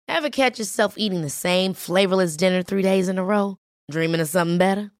Ever catch yourself eating the same flavorless dinner 3 days in a row? Dreaming of something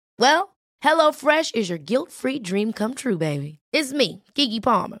better? Well, HelloFresh is your guilt-free dream come true, baby. It's me, Keke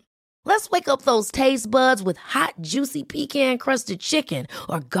Palmer. Let's wake up those taste buds with hot, juicy pecan-crusted chicken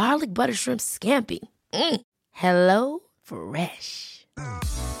or garlic butter shrimp scampi. Hello Fresh.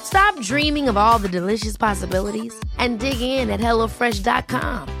 Stop dreaming of all the delicious possibilities and dig in at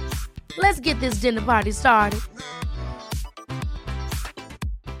HelloFresh.com. Let's get this dinner party started.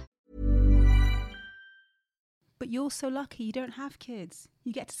 But you're so lucky you don't have kids.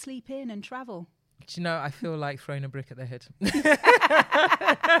 You get to sleep in and travel. Do you know, I feel like throwing a brick at their head.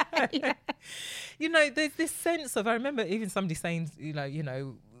 Yeah. You know, there's this sense of, I remember even somebody saying,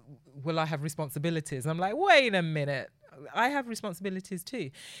 will I have responsibilities? I'm like, wait a minute. I have responsibilities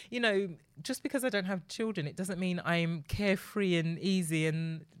too. You know, just because I don't have children, it doesn't mean I'm carefree and easy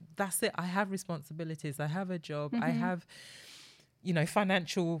and that's it. I have responsibilities. I have a job. I have,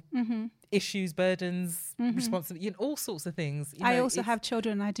 financial issues, burdens, responsibility, all sorts of things. I also have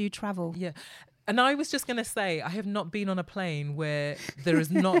children and I do travel. Yeah. And I was just going to say, I have not been on a plane where there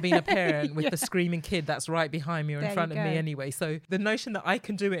has not been a parent with the screaming kid that's right behind me or in front of me anyway. So the notion that I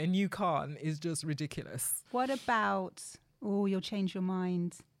can do it and you can't is just ridiculous. What about, you'll change your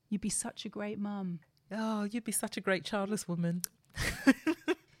mind. You'd be such a great mum. Oh, you'd be such a great childless woman.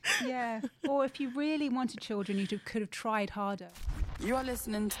 Yeah. Or if you really wanted children, you could have tried harder. You are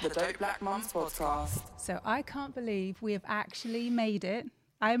listening to the Dope Black Mums podcast. So I can't believe we have actually made it.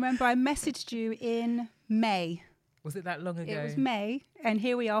 I remember I messaged you in May. Was it that long ago? It was May. And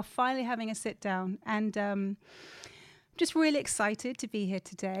here we are finally having a sit down. And just really excited to be here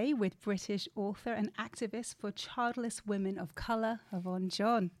today with British author and activist for childless women of colour, Yvonne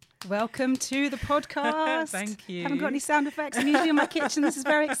John. Welcome to the podcast. Thank you. Haven't got any sound effects. I'm usually in my kitchen. This is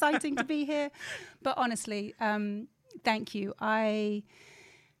very exciting to be here. But honestly, thank you.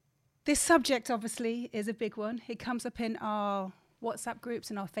 This subject obviously is a big one. It comes up in our WhatsApp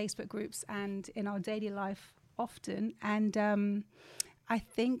groups, in our Facebook groups, and in our daily life often. And I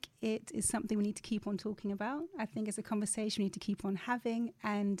think it is something we need to keep on talking about. I think it's a conversation we need to keep on having.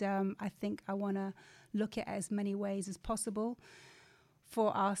 And I think I want to look at it as many ways as possible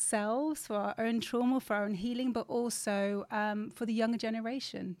for ourselves, for our own trauma, for our own healing, but also for the younger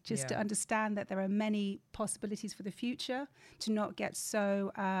generation, just to understand that there are many possibilities for the future, to not get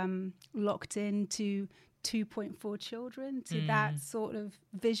so locked into 2.4 children, to that sort of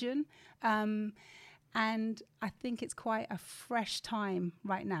vision. And I think it's quite a fresh time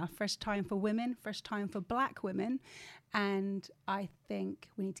right now, fresh time for women, fresh time for Black women. And I think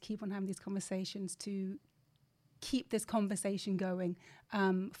we need to keep on having these conversations to keep this conversation going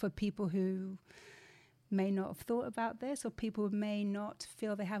for people who may not have thought about this, or people who may not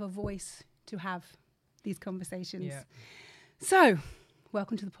feel they have a voice to have these conversations. Yeah. So,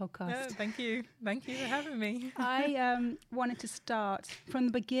 welcome to the podcast. Oh, thank you. Thank you for having me. I wanted to start from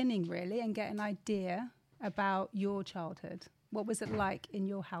the beginning, really, and get an idea about your childhood. What was it like in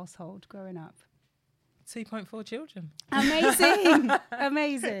your household growing up? 2.4 children. Amazing.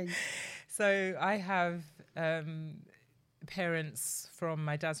 Amazing. So I have parents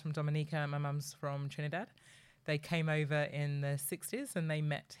my dad's from Dominica and my mum's from Trinidad. They came over in the 60s and they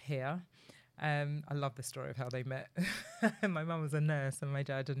met here. I love the story of how they met. My mum was a nurse and my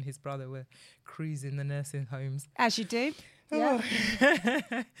dad and his brother were cruising the nursing homes. As you do. Yeah.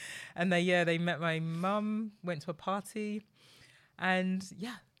 And they met. My mum went to a party and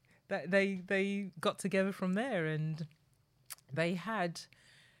they got together from there, and they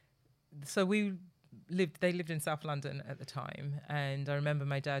lived in South London at the time. And I remember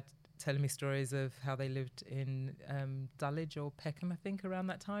my dad telling me stories of how they lived in Dulwich or Peckham, I think, around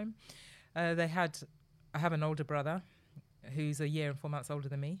that time. I have an older brother who's a year and 4 months older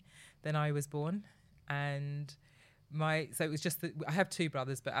than me. Then I was born, and so it was just I have two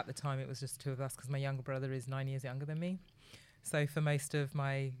brothers, but at the time it was just two of us because my younger brother is 9 years younger than me. So for most of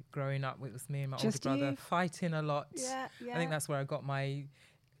my growing up, it was me and my older brother fighting a lot. Yeah. I think that's where I got my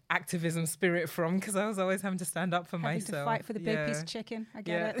activism spirit from, because I was always having to stand up for myself. To fight for the big piece of chicken. I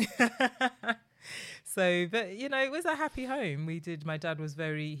get it. So, but it was a happy home. My dad was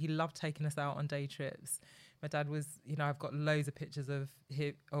he loved taking us out on day trips. My dad was, I've got loads of pictures of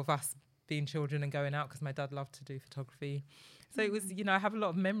us being children and going out because my dad loved to do photography. So it was, I have a lot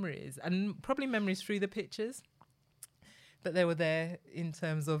of memories, and probably memories through the pictures. But they were there in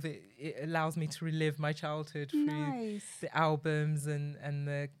terms of it allows me to relive my childhood through the albums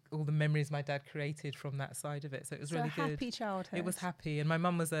and all the memories my dad created from that side of it. So it was really good. Happy childhood. It was happy. And my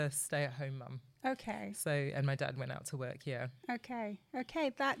mum was a stay-at-home mum. Okay. And my dad went out to work, yeah. Okay.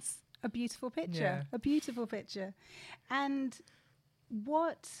 That's a beautiful picture. Yeah. A beautiful picture. And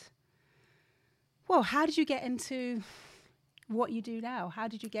how did you get into what you do now? How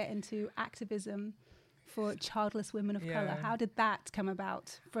did you get into activism for childless women of colour? How did that come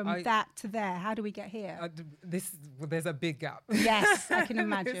about from that to there? How do we get here? There's a big gap. Yes, I can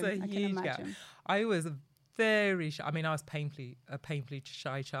imagine. There's a huge gap. I was very shy. I mean, I was a painfully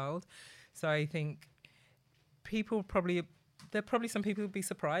shy child. So I think there are probably some people who'd be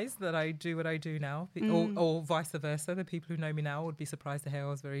surprised that I do what I do now, or vice versa. The people who know me now would be surprised to hear I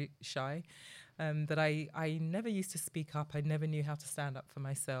was very shy. That I never used to speak up. I never knew how to stand up for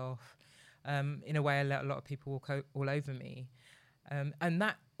myself. In a way, I let a lot of people walk all over me. And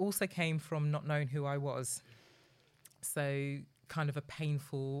that also came from not knowing who I was. So kind of a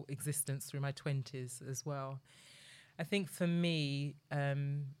painful existence through my 20s as well. I think for me,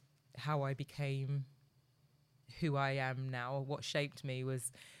 how I became who I am now, what shaped me,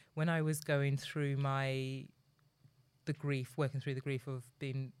 was when I was going through working through the grief of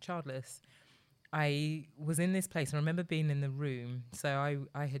being childless. I was in this place, and I remember being in the room. So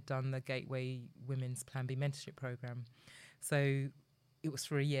I had done the Gateway Women's Plan B mentorship program. So it was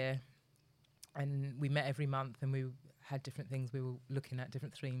for a year, and we met every month, and we had different things. We were looking at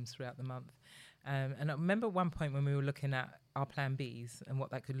different themes throughout the month. And I remember at one point when we were looking at our Plan Bs and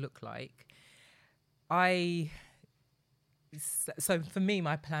what that could look like, so for me,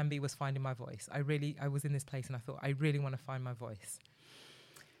 my Plan B was finding my voice. I was in this place, and I thought, I really want to find my voice.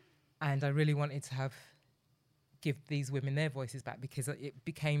 And I really wanted to give these women their voices back, because it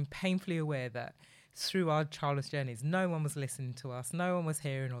became painfully aware that through our childless journeys, no one was listening to us. No one was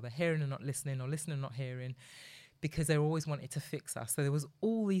hearing, or they're hearing and not listening, or listening and not hearing, because they always wanted to fix us. So there was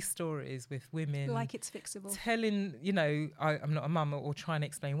all these stories with women. Like it's fixable. Telling, I'm not a mum, or trying to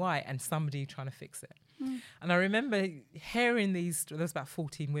explain why, and somebody trying to fix it. And I remember hearing there was about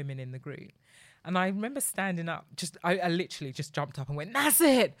 14 women in the group. And I remember standing up, I literally just jumped up and went, that's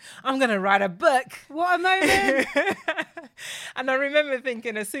it, I'm going to write a book. What a moment. And I remember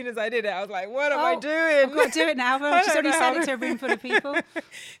thinking, as soon as I did it, I was like, what am I doing? I've got to do it now. I've just already said it to a room full of people.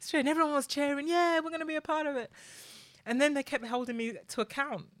 It's true, and everyone was cheering, yeah, we're going to be a part of it. And then they kept holding me to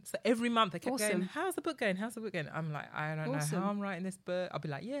account. So every month they kept going, how's the book going? How's the book going? I'm like, I don't know how I'm writing this book. I'll be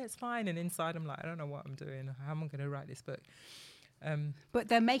like, yeah, it's fine. And inside I'm like, I don't know what I'm doing. How am I going to write this book? But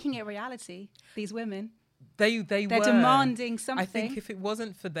they're making it reality, these women. They're demanding something. I think if it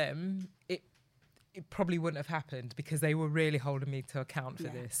wasn't for them, it probably wouldn't have happened, because they were really holding me to account for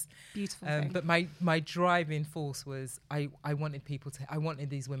this. Beautiful thing. But my driving force was I wanted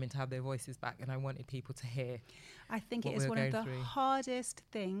these women to have their voices back, and I wanted people to hear. I think it is one of the hardest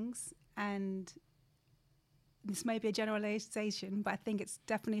things, and this may be a generalization, but I think it's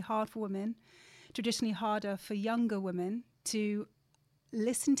definitely hard for women, traditionally harder for younger women, to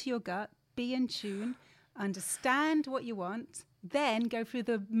listen to your gut, be in tune, understand what you want, then go through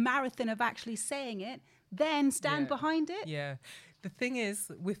the marathon of actually saying it, then stand behind it. Yeah. The thing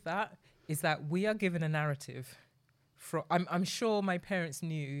is with that is that we are given a narrative. I'm sure my parents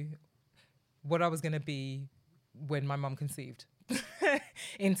knew what I was going to be when my mum conceived,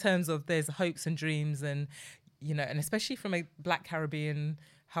 in terms of there's hopes and dreams, and and especially from a Black Caribbean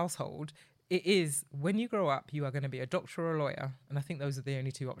household, it is, when you grow up, you are going to be a doctor or a lawyer. And I think those are the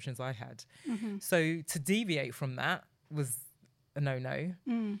only two options I had. Mm-hmm. So to deviate from that was a no-no.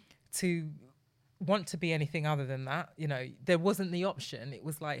 To want to be anything other than that, there wasn't the option. It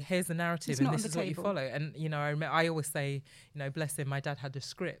was like, here's the narrative, and this is what you follow. And, I always say, bless him, my dad had a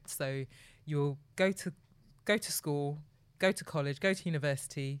script. So you'll go to school, go to college, go to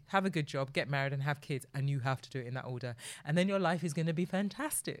university, have a good job, get married and have kids, and you have to do it in that order. And then your life is going to be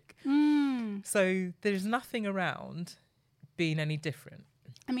fantastic. So there's nothing around being any different.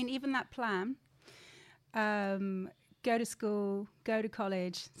 I mean, even that plan, go to school, go to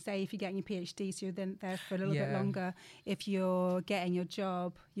college, say if you're getting your PhD, so you're then there for a little bit longer. If you're getting your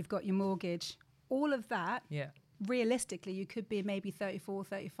job, you've got your mortgage, all of that. Yeah. Realistically, you could be maybe 34,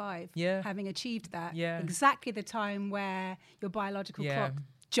 35, having achieved that. Yeah. Exactly the time where your biological clock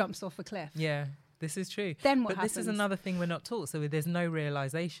jumps off a cliff. Yeah, this is true. Then what happens? This is another thing we're not taught. So there's no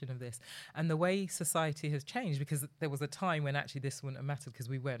realization of this. And the way society has changed, because there was a time when actually this wouldn't have mattered, because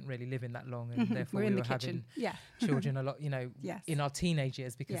we weren't really living that long, and therefore we were having children a lot, in our teenage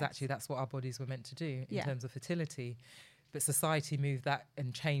years, because actually that's what our bodies were meant to do in terms of fertility. But society moved that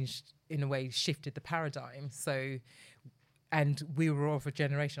and changed, in a way, shifted the paradigm. So, and we were of a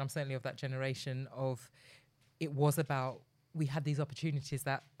generation, I'm certainly of that generation, of it was about, we had these opportunities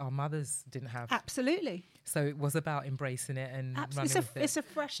that our mothers didn't have. Absolutely. So it was about embracing it and running with it. It's a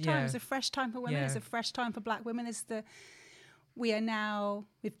fresh time. It's a fresh time for women. It's a fresh time for Black women.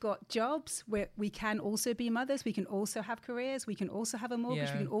 we've got jobs where we can also be mothers. We can also have careers. We can also have a mortgage.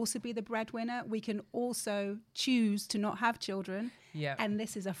 Yeah. We can also be the breadwinner. We can also choose to not have children. Yeah. And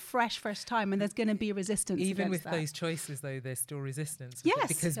this is a fresh time, and there's going to be resistance. Even with against that. those choices, though, there's still resistance. Yes,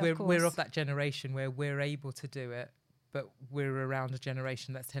 because of we're course. of that generation where we're able to do it, but we're around a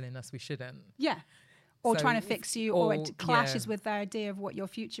generation that's telling us we shouldn't. Yeah. Or So trying to fix you, or it clashes with their idea of what your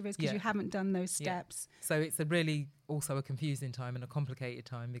future is because you haven't done those steps. So it's a really also a confusing time and a complicated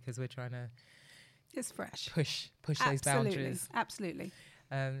time because we're trying to It's fresh. push those boundaries. Absolutely.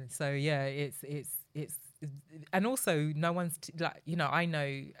 So yeah, it's and also no one's like, you know, I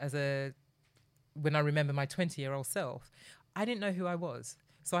know when I remember my 20-year-old self, I didn't know who I was.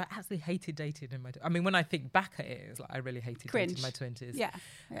 So I actually hated dating in my. I mean, when I think back at it, it was like I really hated dating in my 20s. Yeah.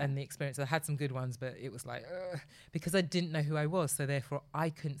 And the experience, I had some good ones, but it was like because I didn't know who I was, so therefore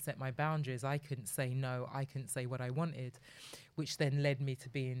I couldn't set my boundaries. I couldn't say no. I couldn't say what I wanted, which then led me to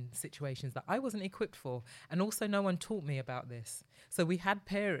be in situations that I wasn't equipped for. And also, no one taught me about this. So we had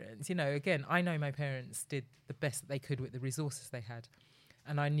parents. You know, again, I know my parents did the best that they could with the resources they had,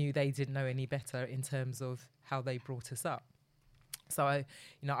 and I knew they didn't know any better in terms of how they brought us up. So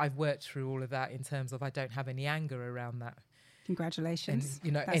I've worked through all of that in terms of I don't have any anger around that. Congratulations.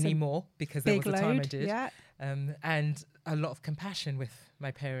 And, That's anymore because there was a time I did. Yeah. And a lot of compassion with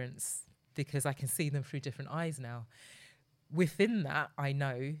my parents because I can see them through different eyes now. Within that, I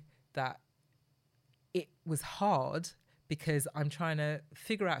know that it was hard because I'm trying to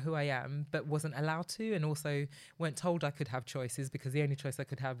figure out who I am, but wasn't allowed to, and also weren't told I could have choices because the only choice I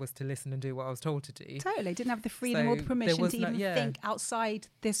could have was to listen and do what I was told to do. Totally. Didn't have the freedom So or the permission there was to no- even yeah. think outside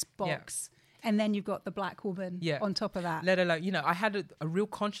this box. And then you've got the black woman on top of that. Let alone, I had a real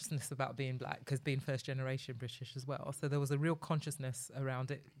consciousness about being black because being first generation British as well. So there was a real consciousness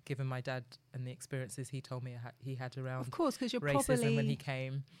around it, given my dad and the experiences he told me he had around Of course, because you're racism probably when he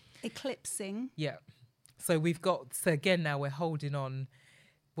came. eclipsing. Yeah. So again, now we're holding on.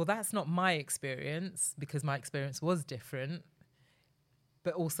 Well, that's not my experience because my experience was different,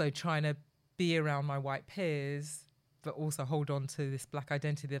 but also trying to be around my white peers, but also hold on to this black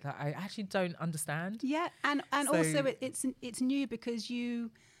identity that I actually don't understand. Yeah, and So- also it's new because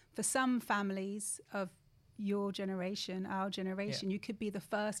for some families of your generation, our generation, you could be the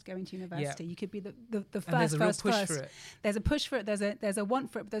first going to university. You could be the first. And there's a real first. push for it. There's a push for it. There's a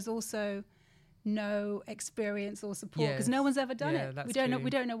want for it. But there's also no experience or support because no one's ever done it. That's We don't know. true. We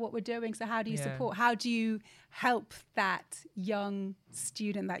don't know what we're doing. So how do you Yeah. support? How do you help that young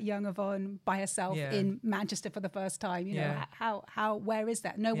student, that young Yvonne, by herself Yeah. in Manchester for the first time? You Yeah. know, how where is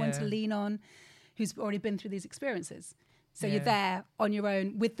that? No one to Yeah. lean on, who's already been through these experiences. So Yeah. you're there on your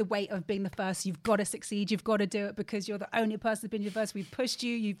own with the weight of being the first. You've got to succeed. You've got to do it because you're the only person that's been university. We've pushed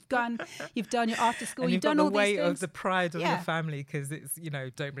you. You've done your after school. And You've you've got done the all these weight things. of the pride of Yeah. your family because it's,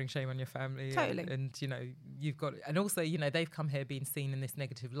 don't bring shame on your family. Totally. And you've got, and also, they've come here being seen in this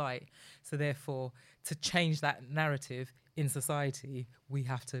negative light. So therefore, to change that narrative in society, we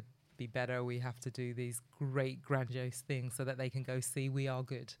have to be better. We have to do these great, grandiose things so that they can go see we are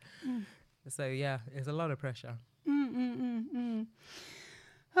good. So yeah, there's a lot of pressure.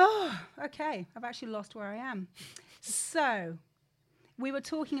 Oh, okay. I've actually lost where I am. So we were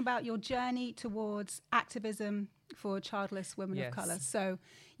talking about your journey towards activism for childless women Yes. of colour. So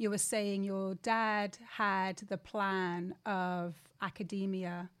you were saying your dad had the plan of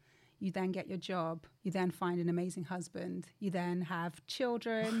academia. You then get your job. You then find an amazing husband. You then have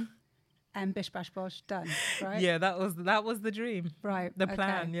children. And bish bash bosh, done, right? Yeah, that was the dream. Right. The okay.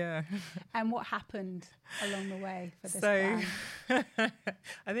 plan, yeah. And what happened along the way for this So plan?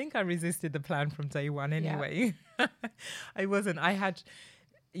 I think I resisted the plan from day one anyway. I had,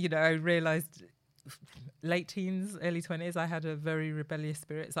 I realized late teens, early 20s, I had a very rebellious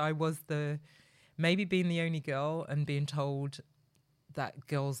spirit. So I was maybe being the only girl and being told that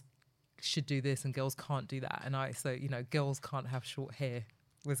girls should do this and girls can't do that. And girls can't have short hair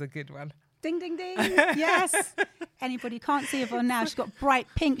was a good one. Ding, ding, ding. Yes. Anybody can't see Yvonne now. She's got bright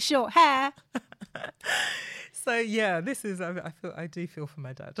pink short hair. So yeah, this is, I do feel for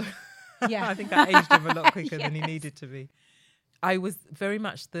my dad. Yeah. I think I aged him a lot quicker than he Yes. needed to be. I was very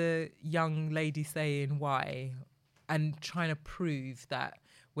much the young lady saying why and trying to prove that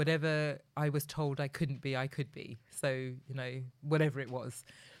whatever I was told I couldn't be, I could be. So, whatever it was.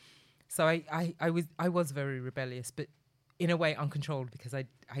 So I was very rebellious, but in a way uncontrolled because I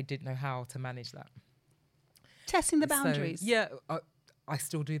didn't know how to manage that. Testing the So, boundaries. yeah, I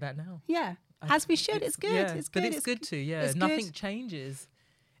still do that now. Yeah. As we should. It's good. Yeah, It's but good. it's good too. Yeah, it's nothing good. changes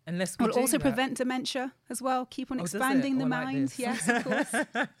unless we Will do also that. prevent dementia as well. Keep on Oh, does it? expanding the Oh, I like mind. this. Yes, of course.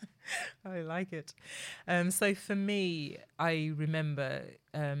 I like it. So for me, I remember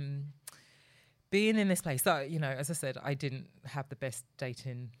being in this place. So, you know, as I said, I didn't have the best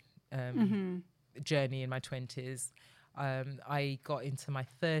dating journey in my 20s. I got into my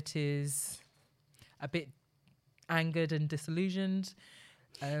 30s a bit angered and disillusioned.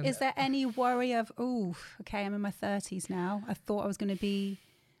 Is there any worry of, okay, I'm in my 30s now. I thought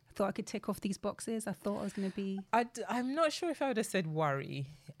I could tick off these boxes. I thought I was going to be... I'm not sure if I would have said worry,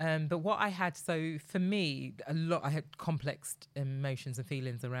 but what I had, so for me, I had complex emotions and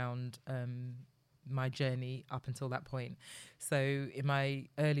feelings around my journey up until that point. So in my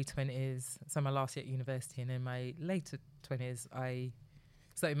early 20s, so my last year at university, and in my later 20s,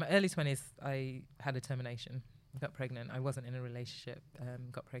 in my early 20s, I had a termination, got pregnant. I wasn't in a relationship,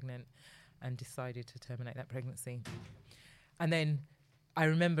 got pregnant and decided to terminate that pregnancy. And then I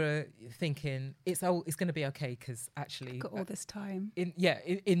remember thinking it's going to be okay, because actually Got all this time.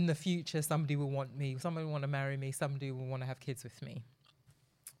 In the future, somebody will want me, somebody will want to marry me, somebody will want to have kids with me.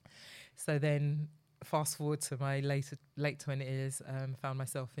 So then fast forward to my late 20s, found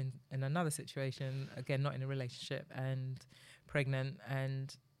myself in another situation, again, not in a relationship and pregnant,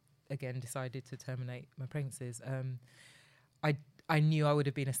 and again decided to terminate my pregnancies. I knew I would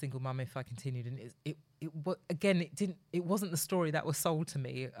have been a single mum if I continued, and it wasn't the story that was sold to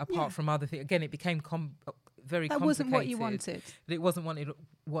me, apart from other things. Again, it became very That complicated. wasn't what you wanted. But it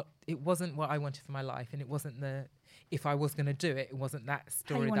wasn't what I wanted for my life, and it wasn't if I was going to do it, it wasn't that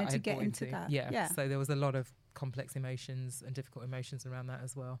story that I had get bought into into. that. Yeah. So there was a lot of complex emotions and difficult emotions around that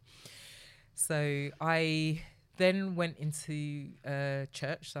as well. So I then went into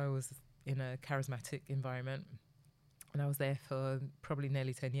church. So I was in a charismatic environment, and I was there for probably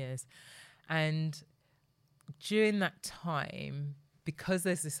nearly 10 years. And during that time, because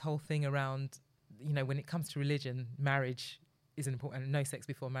there's this whole thing around, you know, when it comes to religion, marriage is important, no sex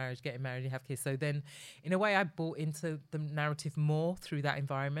before marriage, getting married, you have kids. So then in a way I bought into the narrative more through that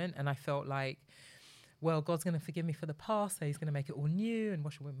environment, and I felt like, well, God's going to forgive me for the past, so he's going to make it all new and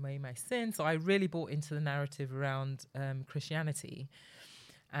wash away my sins. So I really bought into the narrative around Christianity,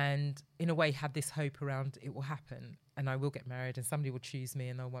 and in a way had this hope around it will happen and I will get married and somebody will choose me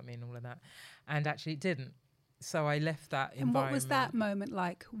and they'll want me and all of that. And actually it didn't. So I left that environment. And what was that moment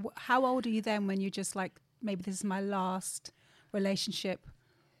like? How old are you then when you're just like, maybe this is my last relationship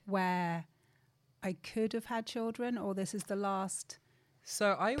where I could have had children, or this is the last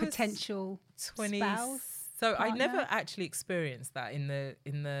potential spouse? So partner? I never actually experienced that in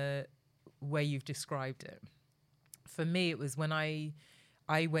the way you've described it. For me, it was when I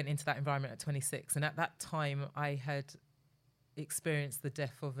went into that environment at 26, and at that time I had experienced the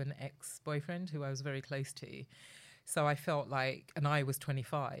death of an ex-boyfriend who I was very close to. So I felt like, and I was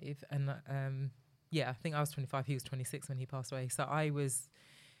 25, and I think I was 25, he was 26 when he passed away. So I was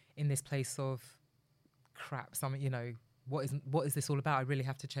in this place of crap, you know, what is this all about? I really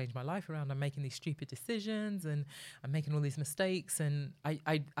have to change my life around. I'm making these stupid decisions and I'm making all these mistakes, and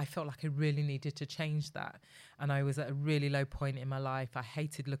I felt like I really needed to change that. And I was at a really low point in my life. I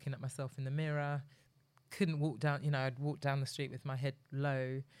hated looking at myself in the mirror, couldn't walk down, you know, I'd walk down the street with my head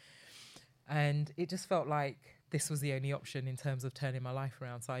low, and it just felt like this was the only option in terms of turning my life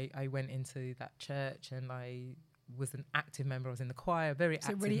around. So I went into that church, and I was an active member. I was in the choir, very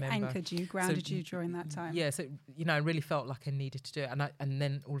active member. So it really anchored you, grounded you during that time. Yeah, so, you know, I really felt like I needed to do it. And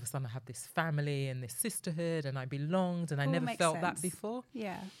then all of a sudden I had this family and this sisterhood, and I belonged, and I never felt that before.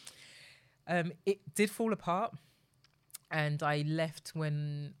 Yeah. It did fall apart, and I left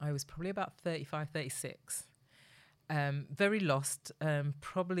when I was probably about 35, 36. Very lost,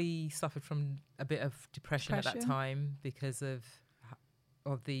 probably suffered from a bit of depression at that time because of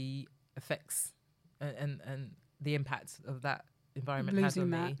the effects and the impact of that environment has on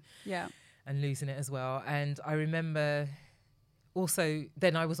me. Yeah. And losing it as well. And I remember also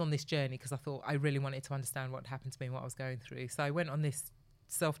then I was on this journey because I thought I really wanted to understand what happened to me and what I was going through. So I went on this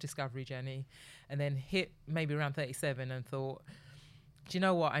self-discovery journey, and then hit maybe around 37 and thought, do you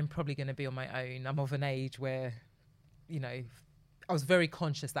know what? I'm probably going to be on my own. I'm of an age where, you know, I was very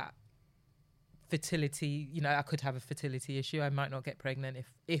conscious that fertility, you know, I could have a fertility issue. I might not get pregnant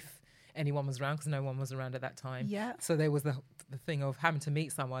if anyone was around, because no one was around at that time. Yeah. So there was the thing of having to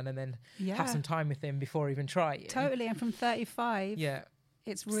meet someone and then have some time with them before even trying. Totally. And from 35,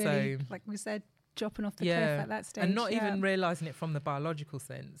 it's really, like we said, dropping off the cliff at that stage. And not even realising it from the biological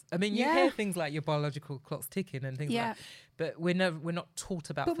sense. I mean, you hear things like your biological clock's ticking and things like that, but we're not taught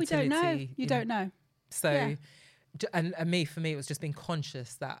about fertility. But we don't know. You don't know. So, and for me, it was just being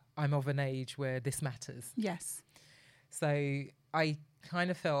conscious that I'm of an age where this matters. Yes. So I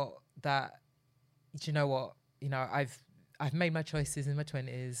kind of felt that, do you know what, I've made my choices in my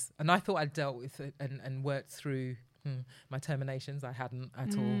 20s, and I thought I'd dealt with it and worked through my terminations. I hadn't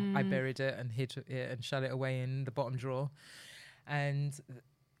at all. I buried it and hid it and shut it away in the bottom drawer. And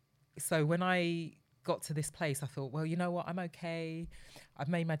so when I got to this place, I thought, well, you know what, I'm okay. I've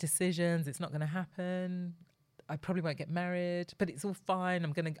made my decisions. It's not going to happen. I probably won't get married, but it's all fine.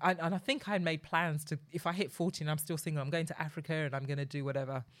 And I think I made plans to, if I hit 40 and I'm still single, I'm going to Africa and I'm going to do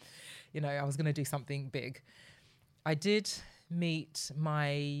whatever. I was going to do something big. I did meet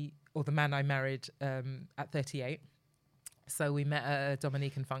the man I married at 38. So we met at a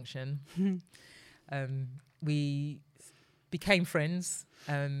Dominican function. We became friends,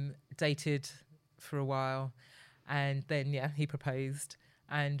 dated for a while, and then he proposed,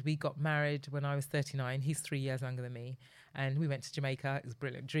 and we got married when I was 39. He's 3 years younger than me, and we went to Jamaica. It was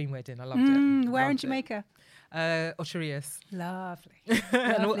brilliant, dream wedding. I loved it. Where in Jamaica? Ocho Rios. Lovely.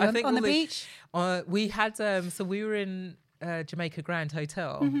 And I think on the beach. We had so we were in Jamaica Grand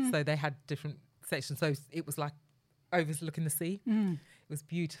Hotel, so they had different sections. So it was like overlooking the sea. It was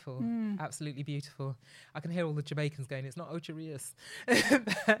beautiful, absolutely beautiful. I can hear all the Jamaicans going, it's not Ocho Rios.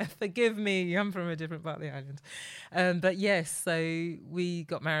 Forgive me, I'm from a different part of the island. But yes, so we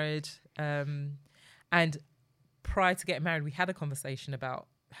got married. And prior to getting married, we had a conversation about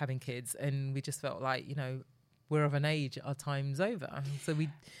having kids, and we just felt like, we're of an age, our time's over. So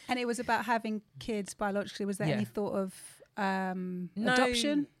And it was about having kids biologically. Was there any thought of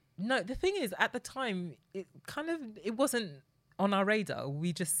adoption? No, the thing is, at the time, it wasn't on our radar.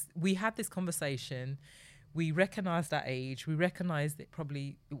 We had this conversation. We recognized our age. We recognized it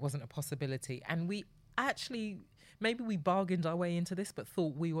wasn't a possibility. And we actually, maybe we bargained our way into this, but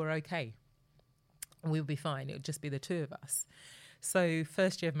thought we were okay. And we would be fine. It would just be the two of us. So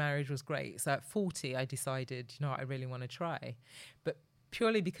first year of marriage was great. So at 40, I decided, I really want to try. But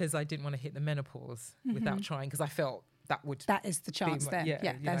purely because I didn't want to hit the menopause without trying, because I felt that is the chance there.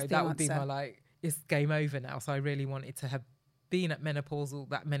 That's the answer. Would be my it's game over now. So I really wanted to have been at that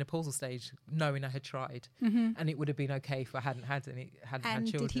menopausal stage, knowing I had tried, and it would have been okay if I hadn't had children.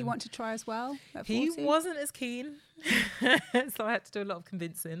 And did he want to try as well? He wasn't as keen, so I had to do a lot of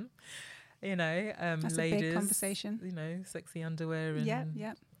convincing. That's ladies, a big conversation. Sexy underwear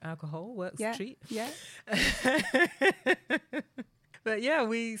and alcohol works a treat. Yeah. But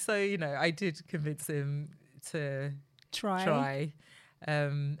I did convince him to try.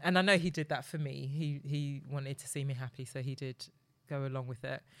 And I know he did that for me. He wanted to see me happy, so he did go along with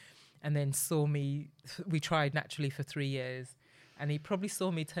it. And then saw me, we tried naturally for 3 years, and he probably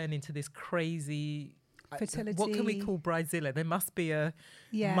saw me turn into this crazy fertility. What can we call bridezilla? There must be a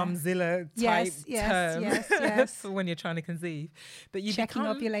mumzilla type term yes. for when you're trying to conceive. But you checking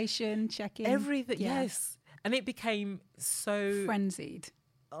ovulation, checking everything. Yes, and it became so frenzied.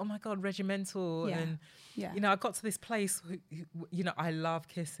 Oh my God, regimental. And I got to this place, I love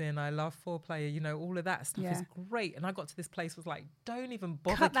kissing, I love foreplay, all of that stuff is great. And I got to this place, was like, don't even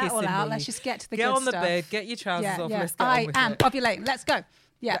bother Cut that kissing all out. me. Let's just get to the get good on the stuff. bed, get your trousers off, let's get on with I am it. ovulating, let's go.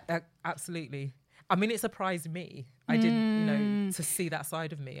 Yeah. Absolutely. I mean, it surprised me. I didn't, to see that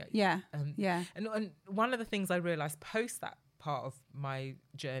side of me. And one of the things I realized post that part of my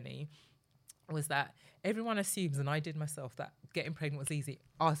journey was that everyone assumes, and I did myself, that getting pregnant was easy.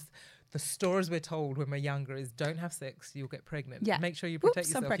 The stories we're told when we're younger is don't have sex, you'll get pregnant. Yeah. Make sure you protect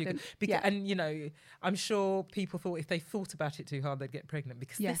I'm yourself. pregnant. And, I'm sure people thought if they thought about it too hard, they'd get pregnant,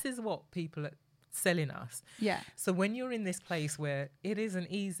 because this is what people are selling us. Yeah. So when you're in this place where it isn't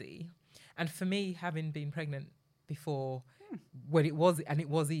easy, and for me, having been pregnant before, when it was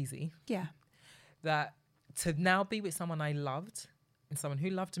easy. Yeah. That to now be with someone I loved, and someone who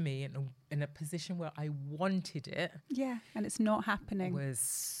loved me in a position where I wanted it. Yeah, and it's not happening. Was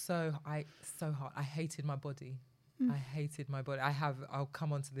so hard. I hated my body. I hated my body. I'll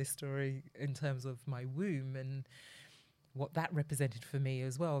come on to this story in terms of my womb and what that represented for me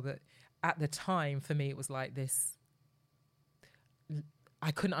as well. But at the time, for me, it was like this.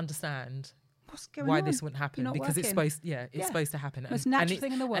 I couldn't understand what's going why on? this wouldn't happen, because it's supposed to happen. Most natural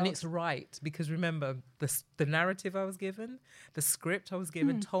thing in the world. And it's right, because remember, the narrative I was given, the script I was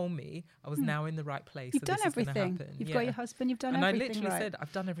given told me I was now in the right place. You've done everything. You've got your husband, you've done everything. And I literally right. said,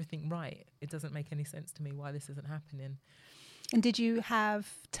 I've done everything right. It doesn't make any sense to me why this isn't happening. And did you have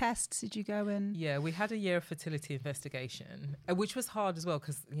tests? Did you go in? Yeah, we had a year of fertility investigation, which was hard as well,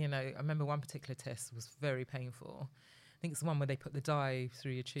 because, I remember one particular test was very painful. I think it's the one where they put the dye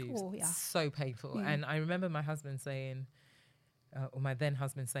through your tubes. Oh, yeah. It's so painful. Yeah. And I remember my husband saying, or my then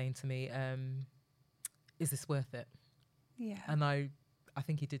husband saying to me, is this worth it? Yeah. And I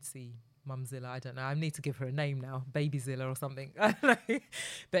think he did see Mumzilla, I don't know. I need to give her a name now, Babyzilla or something.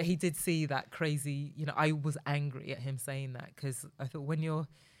 But he did see that crazy, I was angry at him saying that, because I thought when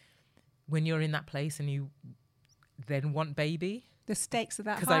you're in that place and you then want baby. The stakes are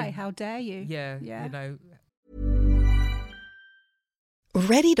that high. How dare you? Yeah.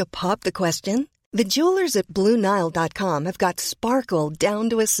 Ready to pop the question? The jewelers at BlueNile.com have got sparkle down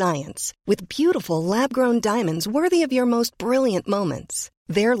to a science with beautiful lab-grown diamonds worthy of your most brilliant moments.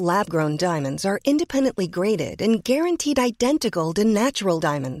 Their lab-grown diamonds are independently graded and guaranteed identical to natural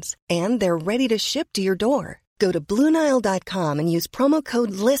diamonds, and they're ready to ship to your door. Go to BlueNile.com and use promo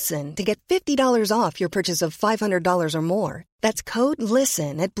code LISTEN to get $50 off your purchase of $500 or more. That's code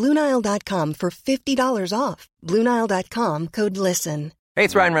LISTEN at BlueNile.com for $50 off. BlueNile.com, code LISTEN. Hey,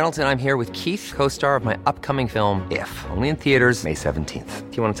 it's Ryan Reynolds, and I'm here with Keith, co-star of my upcoming film, If, only in theaters May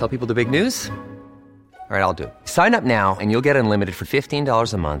 17th. Do you want to tell people the big news? All right, I'll do it. Sign up now and you'll get unlimited for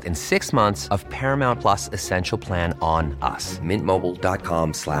 $15 a month and 6 months of Paramount Plus Essential Plan on us.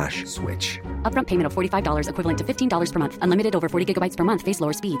 MintMobile.com/switch. Upfront payment of $45 equivalent to $15 per month. Unlimited over 40 gigabytes per month. Face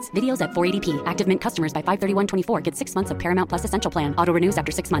lower speeds. Videos at 480p. Active Mint customers by 531.24 get 6 months of Paramount Plus Essential Plan. Auto renews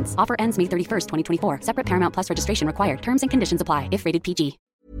after 6 months. Offer ends May 31st, 2024. Separate Paramount Plus registration required. Terms and conditions apply if rated PG.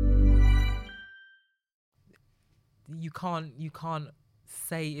 You can't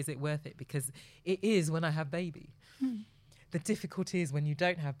say, is it worth it? Because it is when I have baby. The difficulty is when you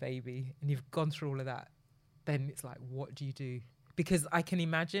don't have baby and you've gone through all of that, then it's like, what do you do? Because I can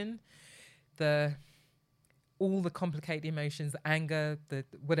imagine all the complicated emotions, the anger, the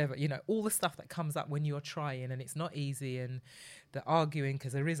whatever, all the stuff that comes up when you're trying, and it's not easy, and the arguing,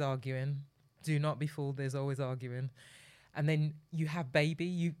 because there is arguing. Do not be fooled, there's always arguing. And then you have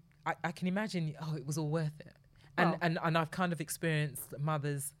baby, I can imagine, it was all worth it. And I've kind of experienced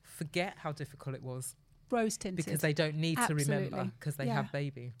mothers forget how difficult it was. Rose tinted. Because they don't need to remember, because they have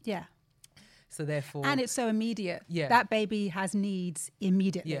baby. Yeah. So therefore... And it's so immediate. Yeah. That baby has needs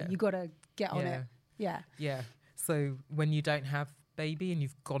immediately. Yeah. You got to get on it. Yeah. Yeah. So when you don't have baby and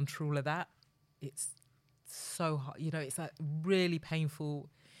you've gone through all of that, it's so hard. It's a really painful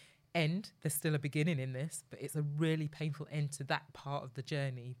end. There's still a beginning in this, but it's a really painful end to that part of the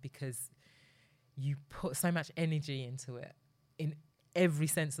journey, because you put so much energy into it in every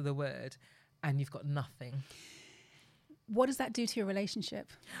sense of the word, and you've got nothing. What does that do to your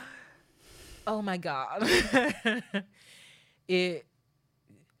relationship? Oh my God. It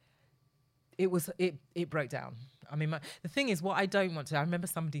broke down. I mean, the thing is, what I don't want to, I remember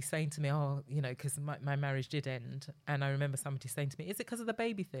somebody saying to me, because my marriage did end. And I remember somebody saying to me, is it because of the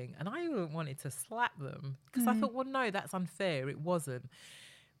baby thing? And I wanted to slap them, because I thought, well, no, that's unfair. It wasn't.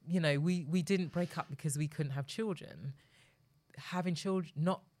 We didn't break up because we couldn't have children. Having children,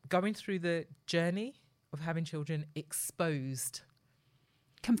 not going through the journey of having children,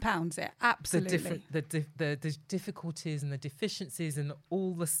 compounds it, absolutely. The difficulties and the deficiencies and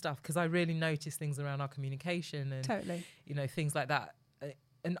all the stuff, because I really noticed things around our communication and totally, things like that.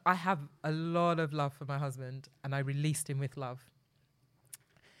 And I have a lot of love for my husband, and I released him with love.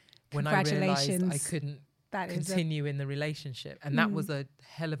 When I realised I couldn't continue in the relationship, and that was a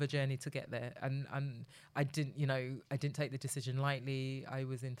hell of a journey to get there. And I didn't take the decision lightly. I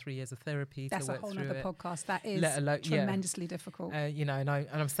was in 3 years of therapy to work through it. That's a whole other podcast. That is tremendously difficult. And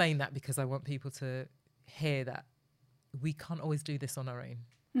I'm saying that because I want people to hear that we can't always do this on our own.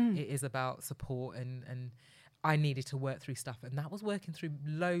 It is about support, and I needed to work through stuff, and that was working through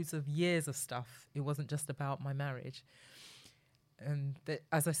loads of years of stuff. It wasn't just about my marriage. And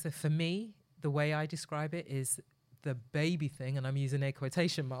as I said, for me, the way I describe it is the baby thing, and I'm using air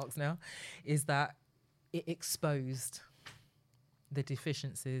quotation marks now, is that it exposed the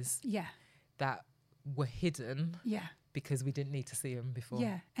deficiencies that were hidden because we didn't need to see them before.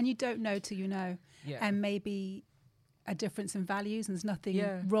 Yeah, and you don't know till you know. Yeah. And maybe a difference in values, and there's nothing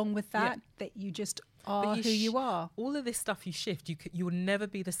wrong with that, that you just are who you are. All of this stuff you shift, you will never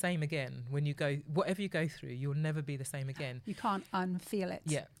be the same again. When you go, whatever you go through, you'll never be the same again. You can't unfeel it.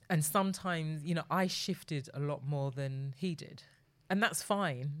 Yeah. And sometimes, I shifted a lot more than he did. And that's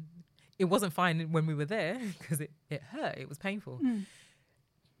fine. It wasn't fine when we were there because it hurt. It was painful.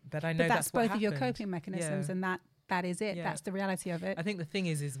 But I know that's both what of your coping mechanisms, and that is it. Yeah. That's the reality of it. I think the thing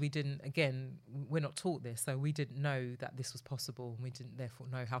is we didn't, again, we're not taught this, so we didn't know that this was possible, and we didn't therefore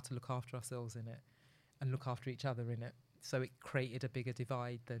know how to look after ourselves in it and look after each other in it. So it created a bigger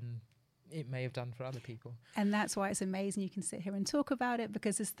divide than it may have done for other people. And that's why it's amazing you can sit here and talk about it,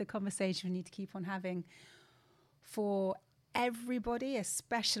 because it's the conversation we need to keep on having for everybody,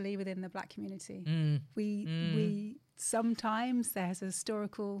 especially within the Black community. We sometimes there's a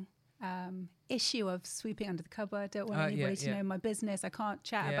historical issue of sweeping under the cupboard. I don't want anybody to know my business. I can't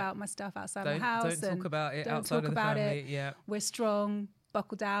chat about my stuff outside my house. Don't talk about it don't outside talk of the about family. it. Yeah. We're strong.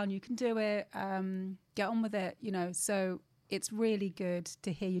 Buckle down. You can do it. Get on with it. So it's really good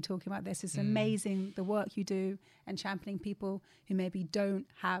to hear you talking about this. It's amazing the work you do and championing people who maybe don't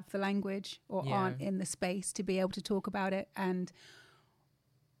have the language or aren't in the space to be able to talk about it, and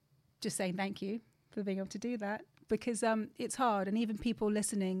just saying thank you for being able to do that, because it's hard, and even people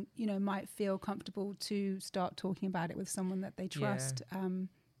listening, might feel comfortable to start talking about it with someone that they trust.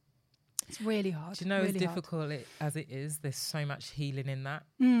 It's really hard. Do you know, really as difficult as it is, there's so much healing in that.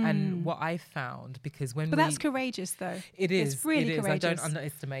 Mm. And what I found, because when that's courageous, though. It is. It's really courageous. I don't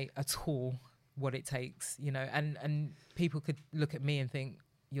underestimate at all what it takes, and people could look at me and think,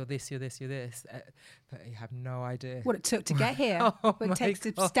 you're this, you're this, you're this, but you have no idea what it took to get here. What it takes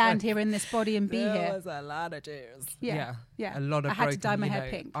to stand here in this body and be here. There was a lot of tears. Yeah. A lot of I had to dye my hair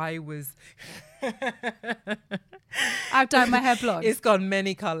pink. I was... I've dyed my hair blonde. It's gone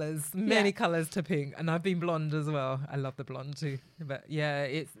many colours to pink, and I've been blonde as well. I love the blonde too. But yeah,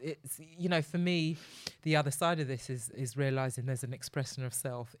 it's for me, the other side of this is realising there's an expression of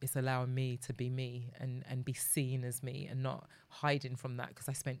self. It's allowing me to be me and be seen as me, and not hiding from that, because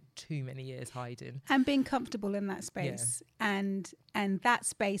I spent too many years hiding. And being comfortable in that space. And that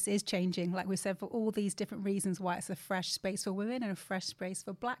space is changing, like we said, for all these different reasons why it's a fresh space for women and a fresh space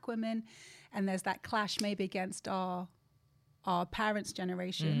for Black women. And there's that clash maybe against our parents'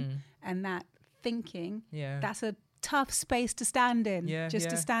 generation and that thinking. That's a tough space to stand in.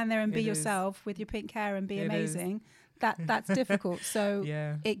 To stand there and be yourself with your pink hair and be amazing. That's difficult. So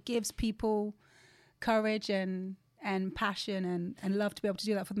it gives people courage and passion and love to be able to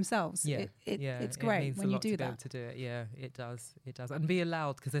do that for themselves. It's great when you do that. To do it, it does, and be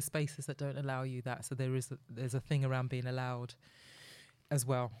allowed, because there's spaces that don't allow you that. So there's a thing around being allowed as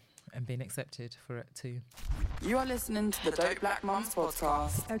well, and being accepted for it too. You are listening to the Dope Black Mums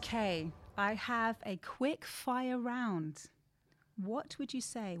podcast. Okay, I have a quick fire round. What would you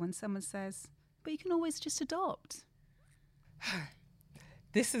say when someone says, "But you can always just adopt"?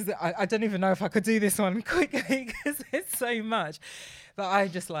 This is, I don't even know if I could do this one quickly, because it's so much. But I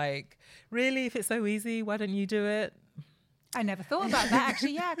just really, if it's so easy, why don't you do it? I never thought about that,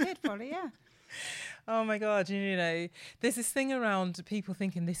 actually. Yeah, I could probably, Oh my God, there's this thing around people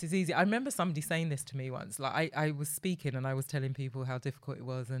thinking this is easy. I remember somebody saying this to me once. I was speaking and I was telling people how difficult it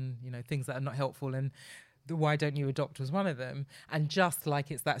was, and, things that are not helpful, and the why don't you adopt was one of them. And just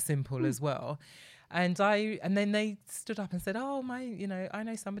it's that simple as well. And then they stood up and said, "Oh my, I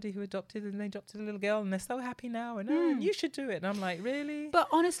know somebody who adopted, and they adopted a little girl, and they're so happy now, and you should do it." And I'm like, really? But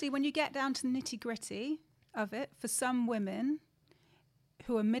honestly, when you get down to the nitty gritty of it, for some women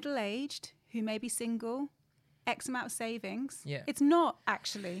who are middle-aged, who may be single, X amount of savings, it's not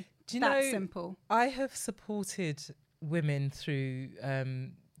actually that simple. I have supported women through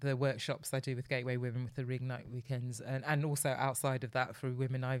the workshops I do with Gateway Women with the Ring Night weekends, and also outside of that for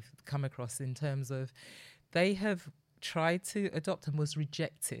women I've come across, in terms of they have tried to adopt and was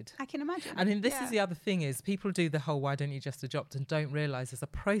rejected. I can imagine. And this is the other thing, is people do the whole why don't you just adopt, and don't realise there's a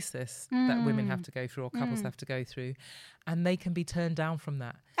process that women have to go through, or couples have to go through, and they can be turned down from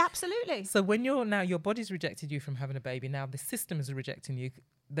that. Absolutely. So when your body's rejected you from having a baby, now the system is rejecting you,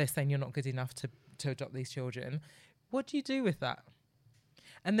 they're saying you're not good enough to adopt these children. What do you do with that?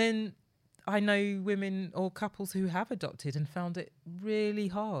 And then I know women or couples who have adopted and found it really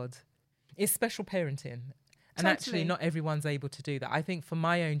hard. It's special parenting. And actually not everyone's able to do that. I think for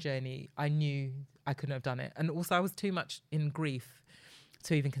my own journey, I knew I couldn't have done it. And also I was too much in grief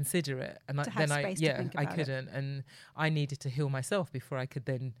to even consider it. And I couldn't. And I needed to heal myself before I could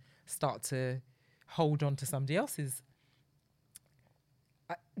then start to hold on to somebody else's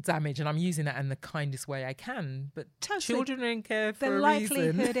damage. And I'm using that in the kindest way I can. But children are in care for a reason.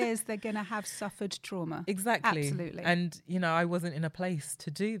 The likelihood is they're going to have suffered trauma. Exactly. Absolutely. And, I wasn't in a place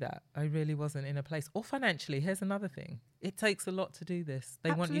to do that. I really wasn't in a place. Or financially, here's another thing. It takes a lot to do this.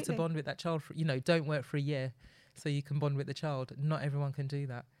 They want you to bond with that child for, don't work for a year so you can bond with the child. Not everyone can do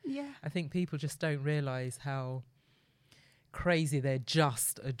that. Yeah. I think people just don't realise how crazy their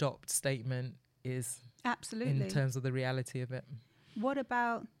just adopt statement is. Absolutely. In terms of the reality of it. What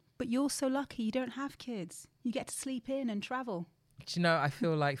about, but you're so lucky you don't have kids. You get to sleep in and travel. Do I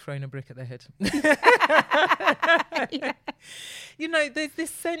feel like throwing a brick at their head. There's this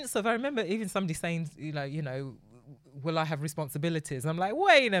sense of, I remember even somebody saying, will I have responsibilities? I'm like,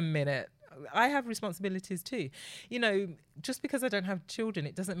 wait a minute. I have responsibilities too. Just because I don't have children,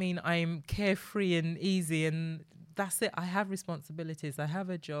 it doesn't mean I'm carefree and easy and that's it. I have responsibilities. I have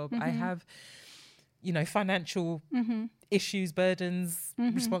a job. I have financial issues, burdens,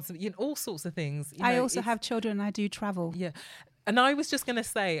 responsibility, all sorts of things. I also have children and I do travel. Yeah. And I was just going to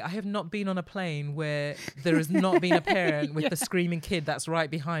say, I have not been on a plane where there has not been a parent with the screaming kid that's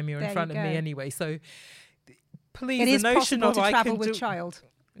right behind me or in front of me anyway. So please, it is the notion possible of to I travel can with do, child.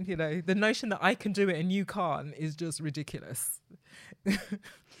 The notion that I can do it and you can't is just ridiculous.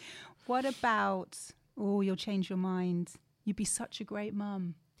 What about, you'll change your mind. You'd be such a great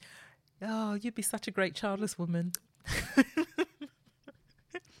mum. Oh, you'd be such a great childless woman.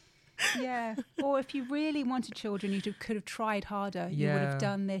 Yeah. Or if you really wanted children, you could have tried harder. You would have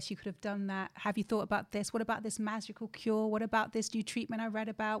done this. You could have done that. Have you thought about this? What about this magical cure? What about this new treatment I read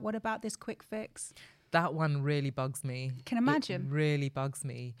about? What about this quick fix? That one really bugs me. Can imagine. It really bugs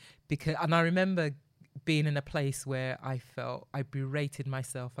me and I remember being in a place where I felt I berated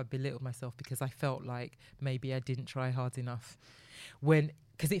myself, I belittled myself because I felt like maybe I didn't try hard enough.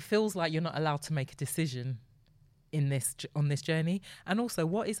 Because it feels like you're not allowed to make a decision on this journey. And also,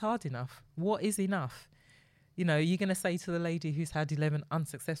 what is hard enough? What is enough? You're going to say to the lady who's had 11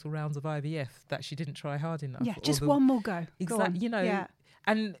 unsuccessful rounds of IVF that she didn't try hard enough. Yeah, just one more go. Exactly. Yeah.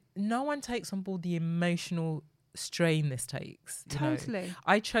 And no one takes on board the emotional strain this takes. Totally.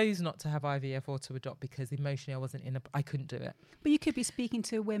 I chose not to have IVF or to adopt because emotionally I couldn't do it. But you could be speaking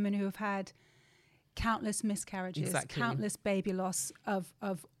to women who have had countless miscarriages, countless baby loss of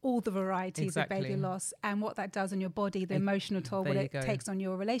all the varieties of baby loss, and what that does on your body, the emotional toll, what it takes on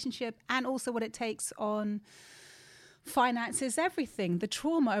your relationship, and also what it takes on finances, everything, the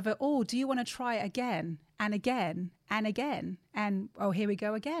trauma of it all. Do you want to try again and again and again? And here we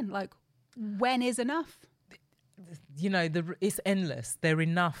go again. Like, when is enough? It's endless. They're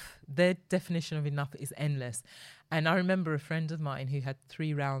enough. Their definition of enough is endless. And I remember a friend of mine who had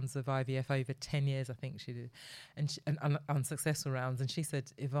 3 rounds of IVF over 10 years, I think she did, and unsuccessful rounds. And she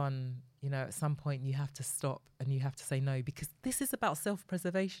said, Yvonne, at some point you have to stop and you have to say no, because this is about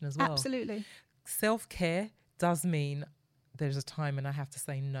self-preservation as well. Absolutely. Self-care does mean there's a time when I have to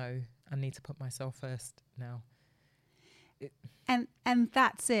say no. I need to put myself first now. And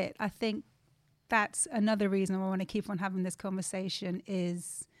that's it. I think that's another reason I want to keep on having this conversation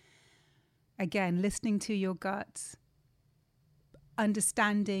is, again, listening to your gut,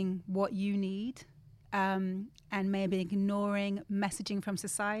 understanding what you need, and maybe ignoring messaging from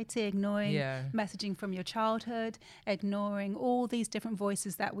society, ignoring messaging from your childhood, ignoring all these different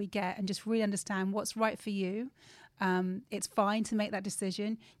voices that we get, and just really understand what's right for you. It's fine to make that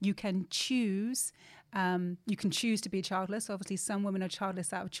decision. You can choose. You can choose to be childless. Obviously, some women are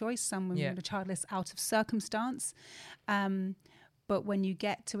childless out of choice. Some women are childless out of circumstance. But when you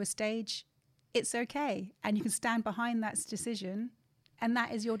get to a stage, it's okay. And you can stand behind that decision. And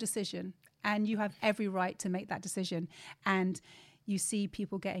that is your decision. And you have every right to make that decision. And you see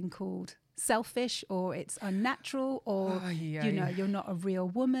people getting called selfish, or it's unnatural, or you're not a real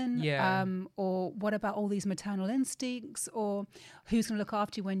woman, or what about all these maternal instincts, or who's going to look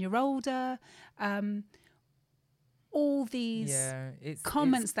after you when you're older, all these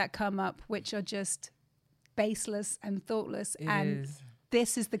comments that come up, which are just baseless and thoughtless.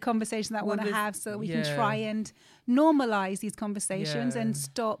 This is the conversation that I want to have, so that we can try and normalize these conversations and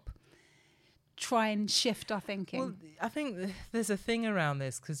stop try and shift our thinking. Well, I think there's a thing around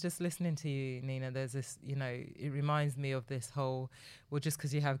this, because just listening to you, Nina, there's this, it reminds me of this whole, just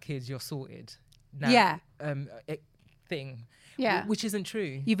because you have kids, you're sorted. Now, thing. Yeah. Which isn't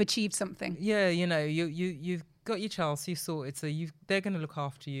true. You've achieved something. Yeah, you've got your child, so you've sorted, so they're going to look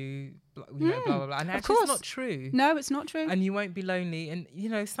after you, blah, blah, blah. And actually, it's not true. No, it's not true. And you won't be lonely. And,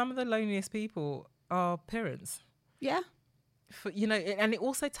 some of the loneliest people are parents. Yeah. And it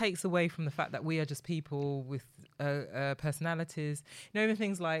also takes away from the fact that we are just people with personalities. Even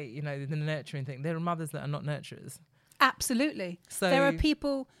things like, the nurturing thing. There are mothers that are not nurturers. Absolutely. So there are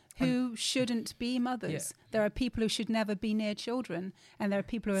people who shouldn't be mothers. Yeah. There are people who should never be near children. And there are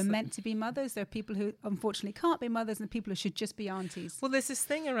people who are meant to be mothers. There are people who unfortunately can't be mothers, and people who should just be aunties. Well, there's this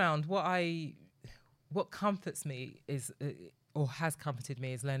thing around what comforts me is, or has comforted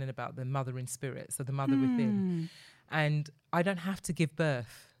me, is learning about the mother in spirit. So the mother within. And I don't have to give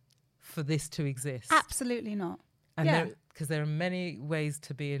birth for this to exist. Absolutely not. And because there are many ways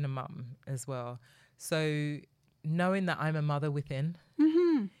to being a mum as well. So knowing that I'm a mother within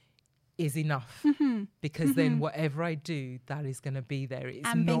is enough, because then whatever I do, that is going to be there. It's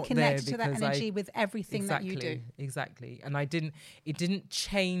and being not connected there to that energy with everything that you do. Exactly. And it didn't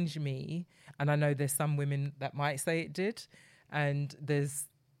change me. And I know there's some women that might say it did. And there's,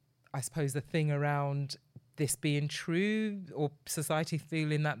 I suppose, the thing around this being true, or society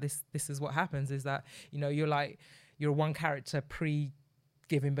feeling that this is what happens, is that you're one character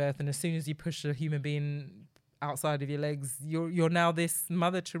giving birth, and as soon as you push a human being outside of your legs, you're now this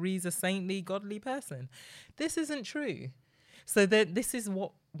Mother Teresa, saintly, godly person. This isn't true. So this is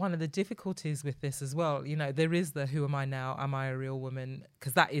what one of the difficulties with this as well. You know, there is the who am I now? Am I a real woman?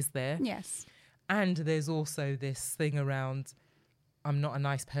 Because that is there. Yes. And there's also this thing around I'm not a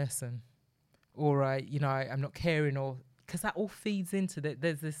nice person, or I'm not caring, or because that all feeds into that.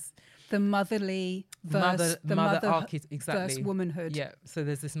 There's this the motherly versus the mother versus womanhood. Yeah. So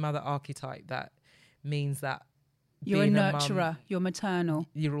there's this mother archetype that means that you're a being nurturer, mum, you're maternal.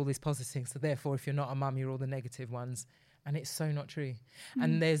 You're all these positive things. So therefore, if you're not a mum, you're all the negative ones. And it's so not true.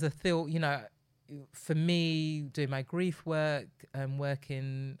 And there's a for me, doing my grief work and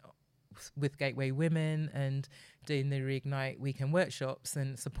working with Gateway Women and doing the Reignite weekend workshops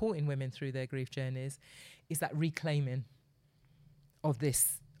and supporting women through their grief journeys, is that reclaiming of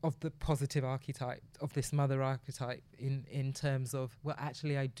the positive archetype, of this mother archetype in terms of, well,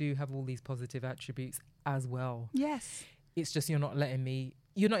 actually I do have all these positive attributes as well. Yes. It's just you're not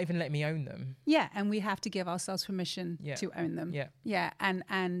even letting me own them. Yeah, and we have to give ourselves permission to own them. Yeah. Yeah,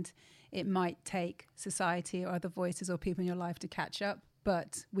 and it might take society or other voices or people in your life to catch up,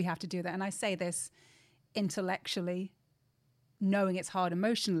 but we have to do that. And I say this intellectually, knowing it's hard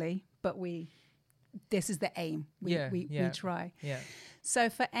emotionally, but this is the aim. We try. Yeah. So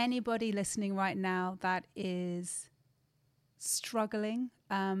for anybody listening right now that is struggling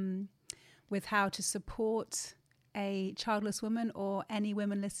with how to support a childless woman, or any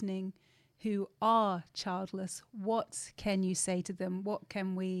women listening who are childless, what can you say to them?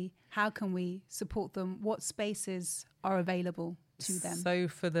 How can we support them? What spaces are available to them? So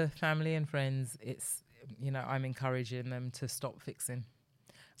for the family and friends, it's, I'm encouraging them to stop fixing.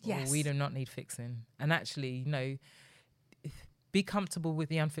 Yes. We do not need fixing. And actually, be comfortable with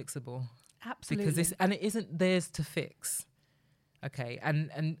the unfixable. Absolutely. Because it isn't theirs to fix. Okay.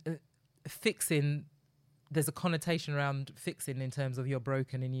 And fixing, there's a connotation around fixing in terms of you're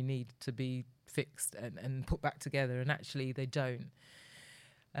broken and you need to be fixed and put back together. And actually they don't.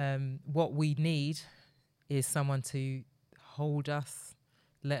 What we need is someone to hold us,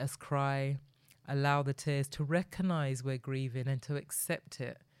 let us cry, allow the tears, to recognize we're grieving and to accept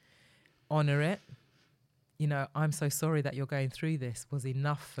it, honor it. I'm so sorry that you're going through this was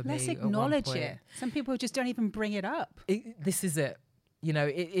enough for me. Let's acknowledge it. Some people just don't even bring it up. This is it.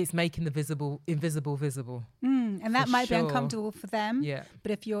 It's making the invisible visible. And that might be uncomfortable for them. Yeah.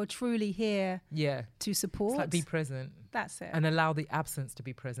 But if you're truly here to support. It's like be present. That's it. And allow the absence to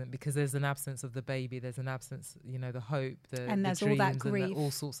be present, because there's an absence of the baby. There's an absence, the hope, and there's the dreams, all that grief. and all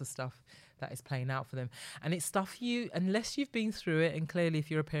sorts of stuff that is playing out for them. And it's stuff unless you've been through it, and clearly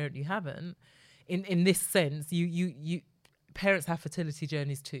if you're a parent, you haven't, in this sense, you parents have fertility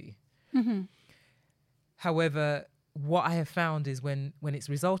journeys too. Mm-hmm. However, what I have found is when it's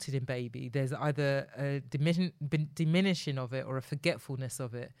resulted in baby, there's either a diminishing of it or a forgetfulness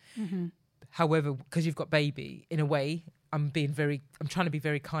of it. Mm-hmm. However, because you've got baby, in a way, I'm trying to be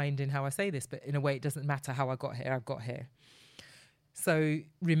very kind in how I say this, but in a way, it doesn't matter how I got here. I've got here. So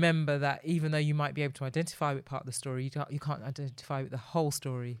remember that even though you might be able to identify with part of the story, you can't identify with the whole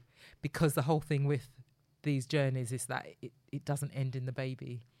story, because the whole thing with these journeys is that it doesn't end in the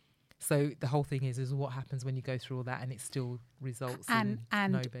baby. So the whole thing is what happens when you go through all that and it still results in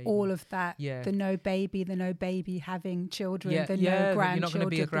no baby. All of that, the no baby having children, no grandchildren,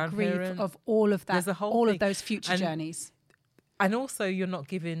 the grief of all of that, all of those future journeys. And also you're not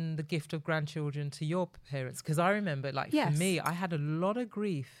giving the gift of grandchildren to your parents. Because I remember, for me, I had a lot of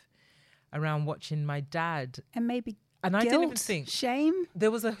grief around watching my dad. And maybe and guilt, I didn't even think. Shame. There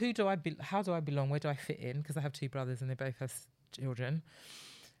was a how do I belong? Where do I fit in? Because I have two brothers and they both have children.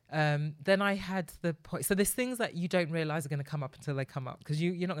 Then I had the point. So there's things that you don't realize are going to come up until they come up, because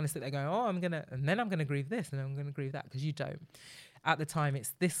you're not going to sit there going, and then I'm going to grieve this and then I'm going to grieve that, because you don't. At the time,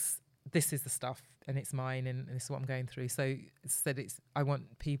 it's this is the stuff and it's mine and this is what I'm going through. So I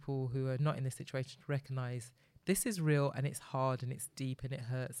want people who are not in this situation to recognize this is real and it's hard and it's deep and it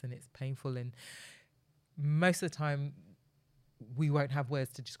hurts and it's painful, and most of the time we won't have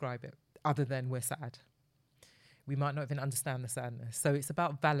words to describe it other than we're sad. We might not even understand the sadness. So it's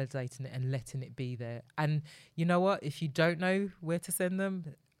about validating it and letting it be there. And you know what? If you don't know where to send them,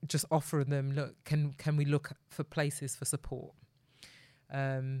 just offer them, look, can we look for places for support?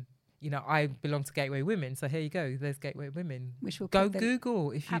 I belong to Gateway Women, so here you go. There's Gateway Women. Go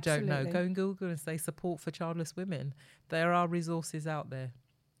Google if you don't know. Go and Google and say support for childless women. There are resources out there.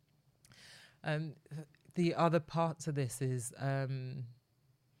 The other parts of this is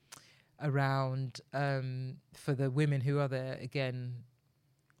around for the women who are there, again,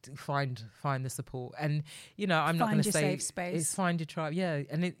 find the support. And I'm not going to say safe space. It's find your tribe. Yeah,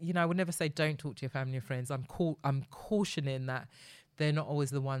 and I would never say don't talk to your family or friends. I'm cautioning that they're not always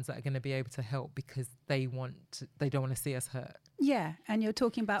the ones that are going to be able to help because they don't want to see us hurt. Yeah, and you're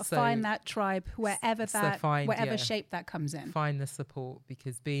talking about find that tribe wherever shape that comes in. Find the support,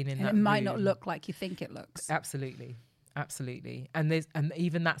 because being in and that it might room, not look like you think it looks. Absolutely. And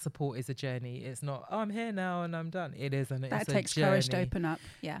even that support is a journey. It's not, I'm here now and I'm done. It isn't. That takes courage to open up.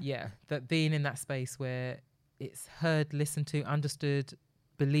 Yeah. But being in that space where it's heard, listened to, understood,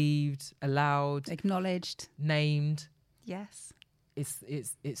 believed, allowed, acknowledged, named. Yes.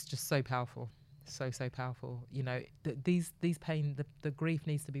 It's just so powerful. So powerful. These pain, the grief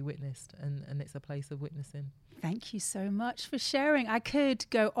needs to be witnessed, and it's a place of witnessing. Thank you so much for sharing. I could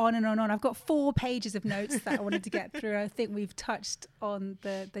go on and on and on. I've got 4 pages of notes that I wanted to get through. I think we've touched on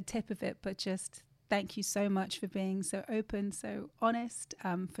the tip of it, but just thank you so much for being so open, so honest,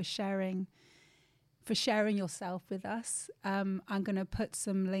 for sharing yourself with us. I'm going to put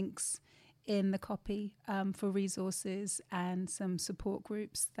some links in the copy for resources and some support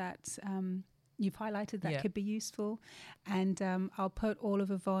groups that you've highlighted that could be useful. And I'll put all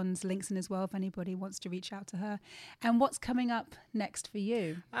of Yvonne's links in as well if anybody wants to reach out to her. And what's coming up next for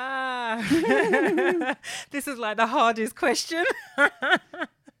you? This is like the hardest question.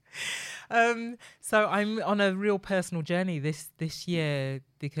 So I'm on a real personal journey this year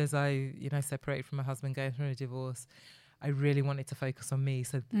because I separated from my husband, going through a divorce. I really wanted to focus on me.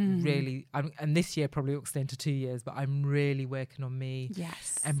 So really, and this year probably will extend to 2 years, but I'm really working on me.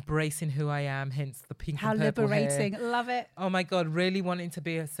 Yes. Embracing who I am, hence the pink How and purple liberating. hair. Love it. Oh my God, really wanting to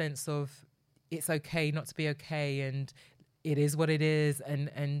be a sense of it's okay not to be okay, and it is what it is,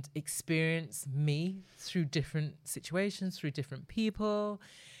 and experience me through different situations, through different people,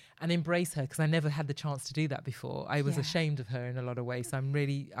 and embrace her, because I never had the chance to do that before. I was ashamed of her in a lot of ways. So I'm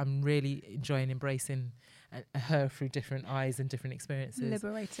really enjoying embracing her through different eyes and different experiences.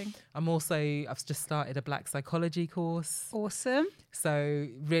 Liberating. I've just started a Black psychology course. Awesome. So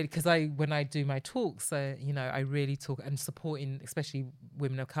really, because when I do my talks, I really talk and supporting especially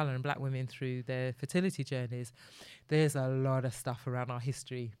women of colour and Black women through their fertility journeys. There's a lot of stuff around our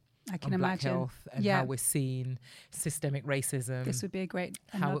history. I can on Black imagine. health and how we're seen, systemic racism. This would be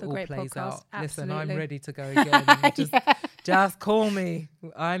how it all great plays podcast. out. Absolutely. Listen, I'm ready to go again. Just call me.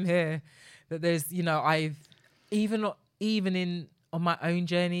 I'm here. That there's, I've even on my own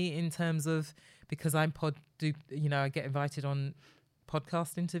journey in terms of, because I get invited on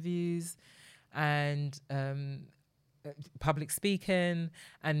podcast interviews and public speaking,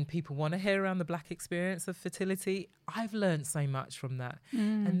 and people want to hear around the Black experience of fertility. I've learned so much from that.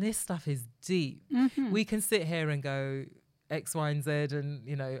 And this stuff is deep. We can sit here and go X, Y, and Z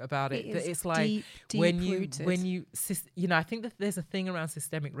and, about it. But it's like deep rooted. I think that there's a thing around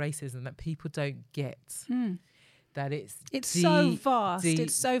systemic racism that people don't get. That it's so vast.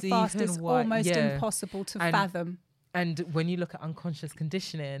 It's so vast. It's almost impossible to fathom. And when you look at unconscious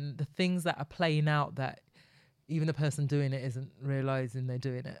conditioning, the things that are playing out that even the person doing it isn't realizing they're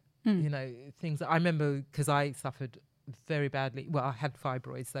doing it. Things that I remember, because I suffered very badly. Well, I had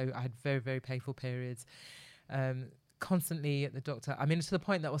fibroids, so I had very, very painful periods. Constantly at the doctor. I mean, to the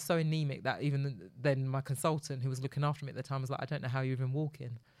point that I was so anemic that even then my consultant who was looking after me at the time was like, I don't know how you're even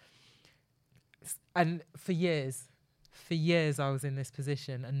walking. And for years I was in this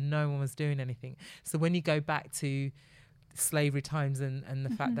position and no one was doing anything. So when you go back to slavery times and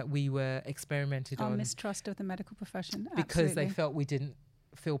the fact that we were experimented on, mistrust of the medical profession, because they felt we didn't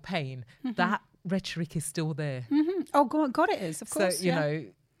feel pain, that rhetoric is still there. Oh God, it is, of course. So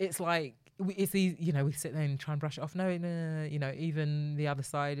it's like it's easy, we sit there and try and brush it off. No, even the other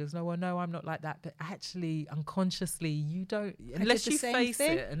side is no, I'm not like that. But actually, unconsciously, you don't, unless you face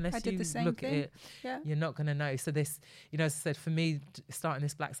it, unless you look at it, you're not going to know. So this, as I said, for me, starting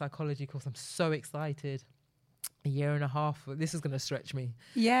this Black psychology course, I'm so excited. A year and a half, this is going to stretch me.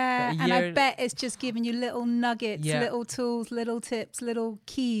 Yeah, and I bet it's just giving you little nuggets, little tools, little tips, little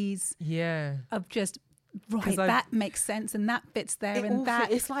keys. Yeah. Of just, right, that makes sense and that fits there and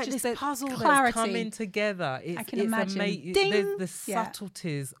that. It's like just this puzzle clarity. that's coming together. I can imagine. There's the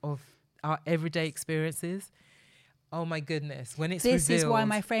subtleties of our everyday experiences. Oh my goodness, when it's this revealed, is why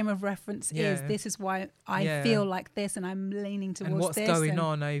my frame of reference is. This is why I feel like this, and I'm leaning towards and what's this. going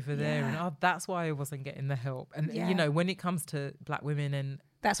on over there, and that's why I wasn't getting the help. And when it comes to Black women and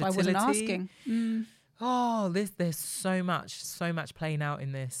that's fertility, why I wasn't asking. Oh, there's so much playing out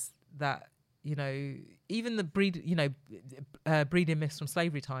in this that even the breeding myths from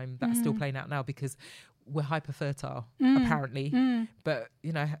slavery time that's still playing out now, because we're hyper fertile apparently, but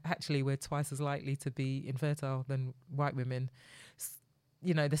actually we're twice as likely to be infertile than white women.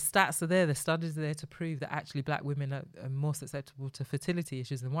 you know, the stats are there, the studies are there to prove that actually black women are more susceptible to fertility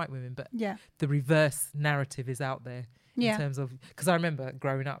issues than white women. But the reverse narrative is out there in terms of, because I remember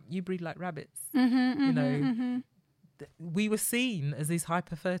growing up, you breed like rabbits, you know, we were seen as these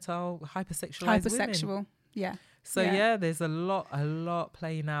hypersexualized women. So there's a lot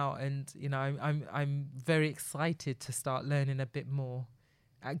playing out, and you know, I'm very excited to start learning a bit more,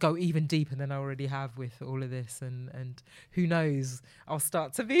 go even deeper than I already have with all of this, and who knows, I'll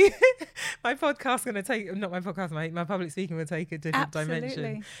start to be my podcast going to take, not my podcast, my public speaking will take a different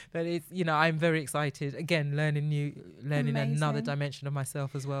dimension. But it's, you know, I'm very excited again, learning another dimension of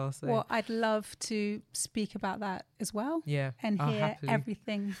myself as well. So well, I'd love to speak about that as well. And hear happily.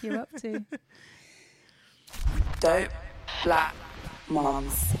 everything you're up to. Dope Black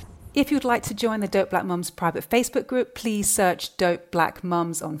Mums. If you'd like to join the Dope Black Mums private Facebook group, please search Dope Black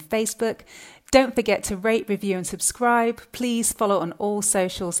Mums on Facebook. Don't forget to rate, review and subscribe. Please follow on all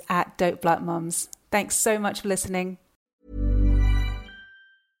socials at Dope Black Mums. Thanks so much for listening.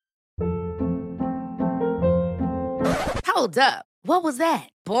 Hold up. What was that?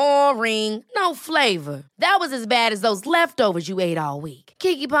 Boring. No flavor. That was as bad as those leftovers you ate all week.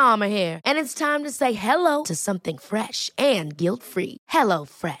 Keke Palmer here, and it's time to say hello to something fresh and guilt-free. Hello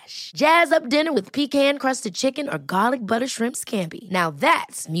Fresh. Jazz up dinner with pecan-crusted chicken or garlic butter shrimp scampi. Now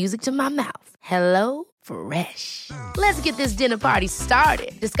that's music to my mouth. Hello Fresh. Let's get this dinner party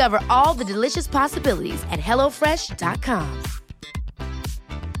started. Discover all the delicious possibilities at HelloFresh.com.